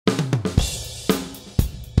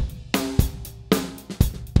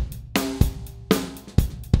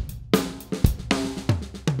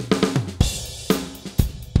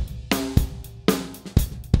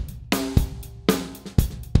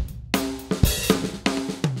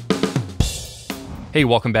Hey,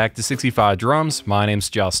 welcome back to 65 Drums. My name's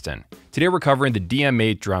Justin. Today we're covering the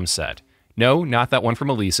DM-8 drum set. No, not that one from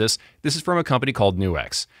Alesis. This is from a company called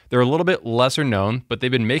NUX. They're a little bit lesser known, but they've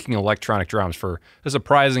been making electronic drums for a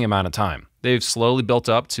surprising amount of time. They've slowly built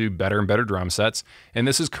up to better and better drum sets, and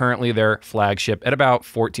this is currently their flagship at about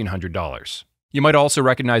 $1,400. You might also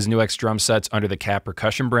recognize NUX drum sets under the Cat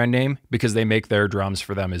Percussion brand name because they make their drums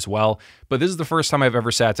for them as well. But this is the first time I've ever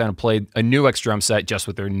sat down and played a NUX drum set just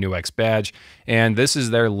with their NUX badge. And this is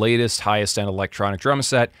their latest highest end electronic drum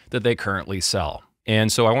set that they currently sell. And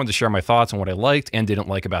so I wanted to share my thoughts on what I liked and didn't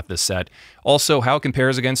like about this set. Also, how it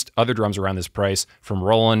compares against other drums around this price from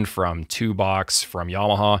Roland, from Two Box, from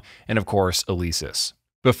Yamaha, and of course, Alesis.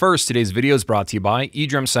 But first, today's video is brought to you by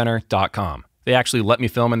EdrumCenter.com. They actually let me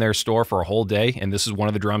film in their store for a whole day, and this is one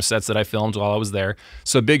of the drum sets that I filmed while I was there.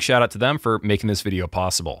 So big shout out to them for making this video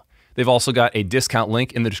possible. They've also got a discount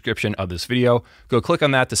link in the description of this video. Go click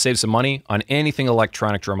on that to save some money on anything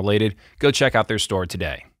electronic drum related. Go check out their store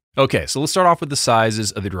today. Okay, so let's start off with the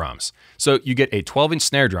sizes of the drums. So you get a 12-inch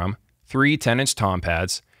snare drum, 3 10-inch tom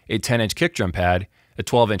pads, a 10-inch kick drum pad, a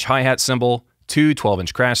 12-inch hi-hat cymbal, 2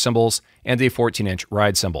 12-inch crash cymbals, and a 14-inch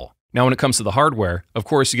ride cymbal. Now, when it comes to the hardware, of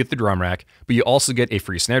course, you get the drum rack, but you also get a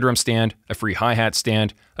free snare drum stand, a free hi-hat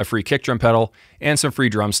stand, a free kick drum pedal, and some free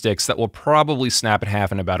drumsticks that will probably snap in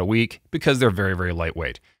half in about a week because they're very, very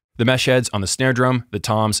lightweight. The mesh heads on the snare drum, the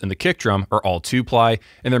toms, and the kick drum are all 2-ply,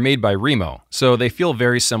 and they're made by Remo, so they feel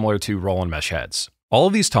very similar to Roland mesh heads. All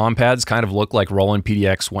of these tom pads kind of look like Roland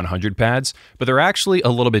PDX 100 pads, but they're actually a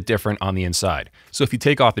little bit different on the inside. So if you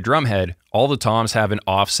take off the drum head, all the toms have an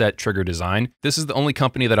offset trigger design. This is the only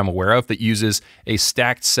company that I'm aware of that uses a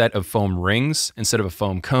stacked set of foam rings instead of a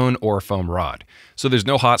foam cone or a foam rod. So there's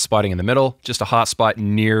no hot spotting in the middle, just a hot spot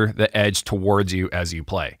near the edge towards you as you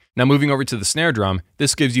play. Now moving over to the snare drum,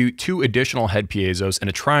 this gives you 2 additional head piezos in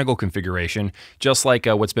a triangle configuration, just like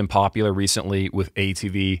what's been popular recently with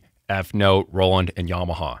ATV, F-Note, Roland, and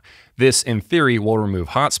Yamaha. This, in theory, will remove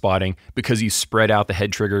hot spotting because you spread out the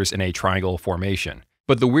head triggers in a triangle formation.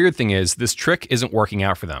 But the weird thing is, this trick isn't working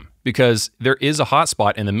out for them because there is a hot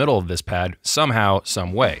spot in the middle of this pad somehow,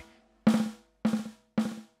 some way.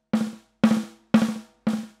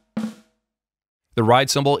 The ride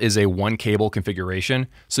cymbal is a 1-cable configuration,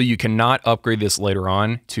 so you cannot upgrade this later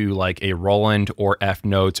on to like a Roland or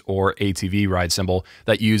F-Note or ATV ride cymbal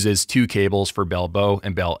that uses 2 cables for bell bow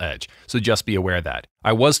and bell edge, so just be aware of that.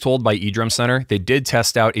 I was told by EdrumCenter they did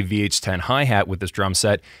test out a VH10 hi-hat with this drum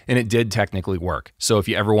set, and it did technically work. So if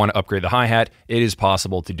you ever want to upgrade the hi-hat, it is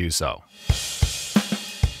possible to do so.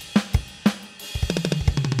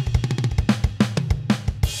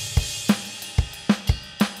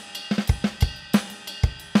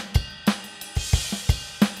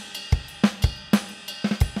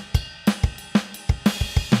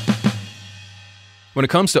 When it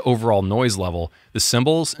comes to overall noise level, the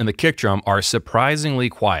cymbals and the kick drum are surprisingly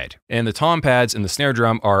quiet, and the tom pads and the snare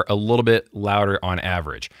drum are a little bit louder on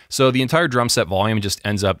average. So the entire drum set volume just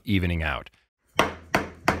ends up evening out.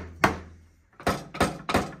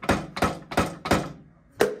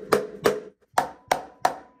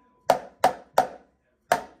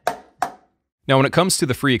 Now, when it comes to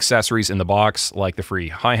the free accessories in the box, like the free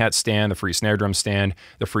hi-hat stand, the free snare drum stand,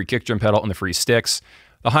 the free kick drum pedal, and the free sticks,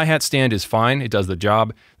 the hi-hat stand is fine, it does the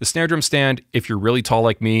job. The snare drum stand, if you're really tall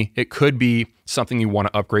like me, it could be something you want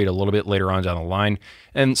to upgrade a little bit later on down the line.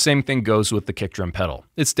 And same thing goes with the kick drum pedal.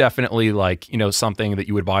 It's definitely like, something that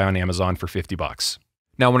you would buy on Amazon for 50 bucks.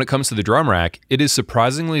 Now, when it comes to the drum rack, it is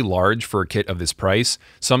surprisingly large for a kit of this price.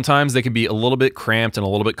 Sometimes they can be a little bit cramped and a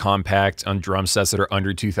little bit compact on drum sets that are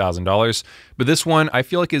under $2,000, but this one I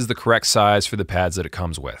feel like is the correct size for the pads that it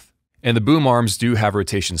comes with. And the boom arms do have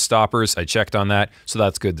rotation stoppers. I checked on that, so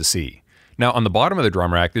that's good to see. Now, on the bottom of the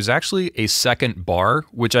drum rack, there's actually a second bar,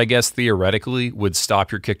 which I guess theoretically would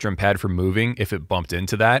stop your kick drum pad from moving if it bumped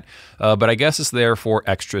into that, but I guess it's there for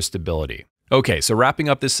extra stability. Okay, so wrapping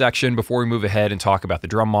up this section before we move ahead and talk about the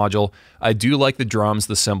drum module, I do like the drums,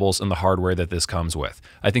 the cymbals, and the hardware that this comes with.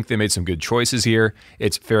 I think they made some good choices here.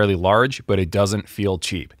 It's fairly large, but it doesn't feel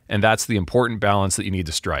cheap, and that's the important balance that you need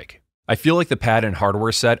to strike. I feel like the pad and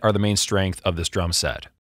hardware set are the main strength of this drum set.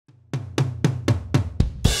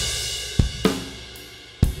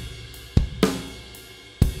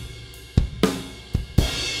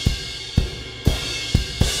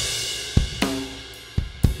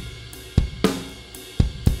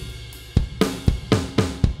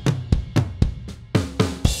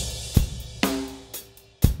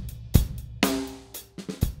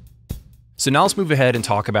 So now let's move ahead and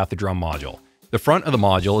talk about the drum module. The front of the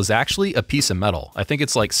module is actually a piece of metal. I think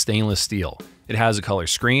it's like stainless steel. It has a color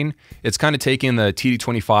screen. It's kind of taking the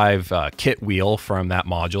TD25 kit wheel from that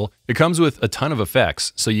module. It comes with a ton of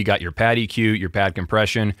effects. So you got your pad EQ, your pad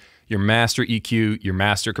compression, your master EQ, your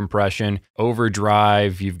master compression,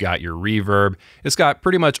 overdrive, you've got your reverb. It's got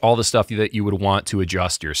pretty much all the stuff that you would want to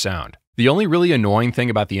adjust your sound. The only really annoying thing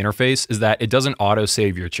about the interface is that it doesn't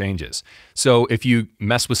auto-save your changes. So if you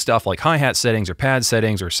mess with stuff like hi-hat settings or pad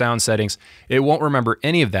settings or sound settings, it won't remember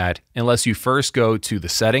any of that unless you first go to the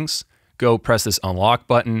settings, go press this unlock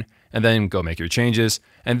button, and then go make your changes.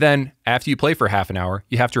 And then after you play for half an hour,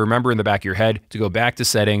 you have to remember in the back of your head to go back to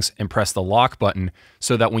settings and press the lock button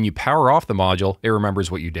so that when you power off the module, it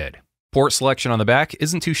remembers what you did. Port selection on the back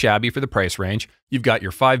isn't too shabby for the price range. You've got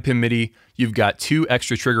your 5-pin MIDI, you've got 2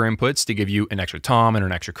 extra trigger inputs to give you an extra tom and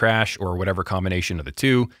an extra crash or whatever combination of the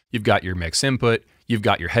two. You've got your mix input, you've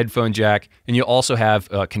got your headphone jack, and you also have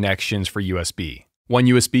connections for USB. One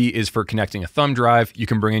USB is for connecting a thumb drive. You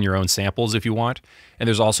can bring in your own samples if you want. And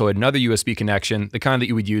there's also another USB connection, the kind that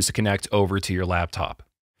you would use to connect over to your laptop.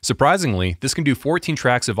 Surprisingly, this can do 14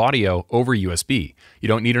 tracks of audio over USB. You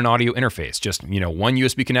don't need an audio interface, just, one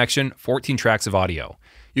USB connection, 14 tracks of audio.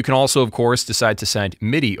 You can also, of course, decide to send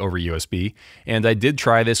MIDI over USB, and I did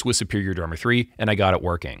try this with Superior Drummer 3, and I got it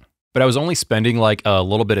working. But I was only spending like a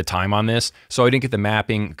little bit of time on this, so I didn't get the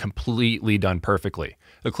mapping completely done perfectly.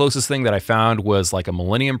 The closest thing that I found was like a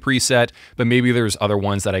Millennium preset, but maybe there's other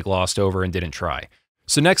ones that I glossed over and didn't try.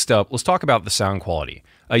 So next up, let's talk about the sound quality.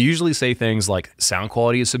 I usually say things like sound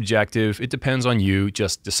quality is subjective, it depends on you,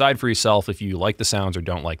 just decide for yourself if you like the sounds or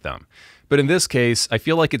don't like them. But in this case, I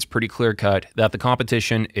feel like it's pretty clear cut that the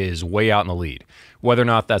competition is way out in the lead. Whether or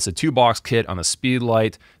not that's a 2-box kit on the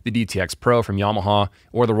Speedlight, the DTX Pro from Yamaha,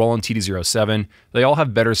 or the Roland TD-07, they all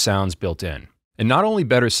have better sounds built in. And not only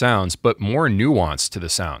better sounds, but more nuance to the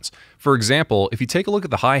sounds. For example, if you take a look at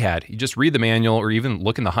the hi-hat, you just read the manual or even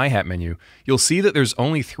look in the hi-hat menu, you'll see that there's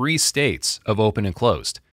only 3 states of open and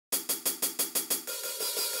closed.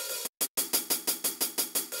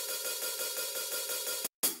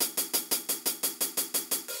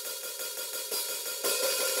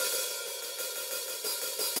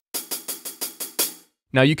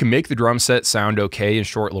 Now you can make the drum set sound okay in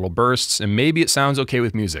short little bursts, and maybe it sounds okay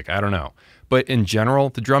with music, I don't know. But in general,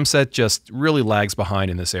 the drum set just really lags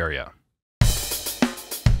behind in this area.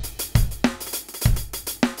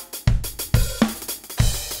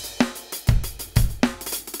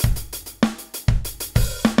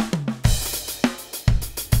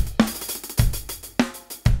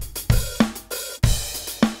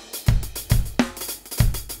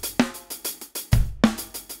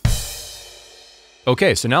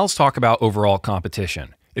 Okay, so now let's talk about overall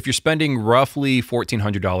competition. If you're spending roughly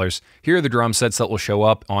 $1,400, here are the drum sets that will show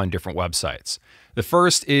up on different websites. The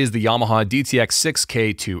first is the Yamaha DTX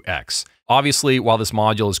 6K2X. Obviously, while this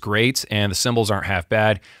module is great and the cymbals aren't half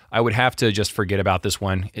bad, I would have to just forget about this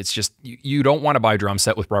one. It's just, you don't want to buy a drum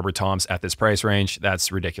set with rubber toms at this price range. That's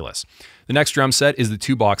ridiculous. The next drum set is the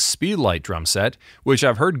 2-box Speedlight drum set, which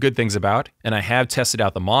I've heard good things about, and I have tested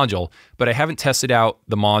out the module, but I haven't tested out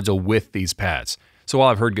the module with these pads. So while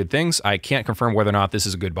I've heard good things, I can't confirm whether or not this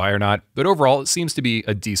is a good buy or not, but overall it seems to be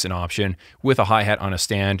a decent option with a hi-hat on a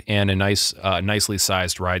stand and a nicely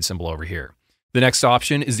sized ride cymbal over here. The next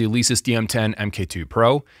option is the Alesis DM-10 MK2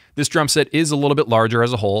 Pro. This drum set is a little bit larger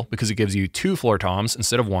as a whole because it gives you 2 floor toms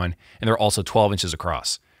instead of 1, and they're also 12 inches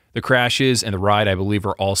across. The crashes and the ride, I believe,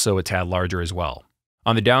 are also a tad larger as well.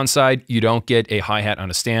 On the downside, you don't get a hi-hat on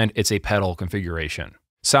a stand, it's a pedal configuration.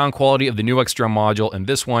 Sound quality of the NUX drum module and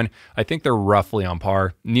this one, I think they're roughly on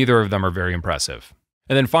par. Neither of them are very impressive.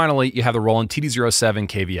 And then finally, you have the Roland TD-07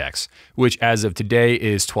 KVX, which as of today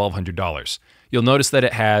is $1,200. You'll notice that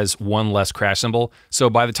it has 1 less crash cymbal,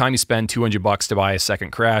 so by the time you spend $200 to buy a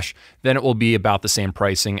second crash, then it will be about the same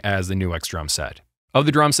pricing as the NUX drum set. Of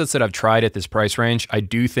the drum sets that I've tried at this price range, I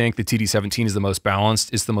do think the TD-17 is the most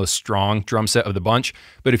balanced, it's the most strong drum set of the bunch,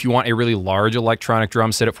 but if you want a really large electronic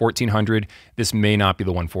drum set at $1,400, this may not be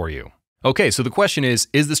the one for you. Okay, so the question is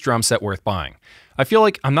this drum set worth buying? I feel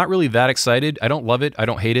like I'm not really that excited. I don't love it, I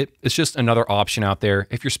don't hate it. It's just another option out there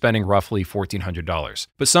if you're spending roughly $1,400.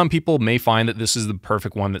 But some people may find that this is the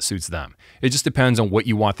perfect one that suits them. It just depends on what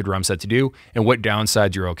you want the drum set to do and what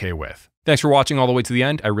downsides you're okay with. Thanks for watching all the way to the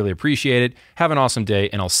end. I really appreciate it. Have an awesome day,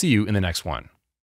 and I'll see you in the next one.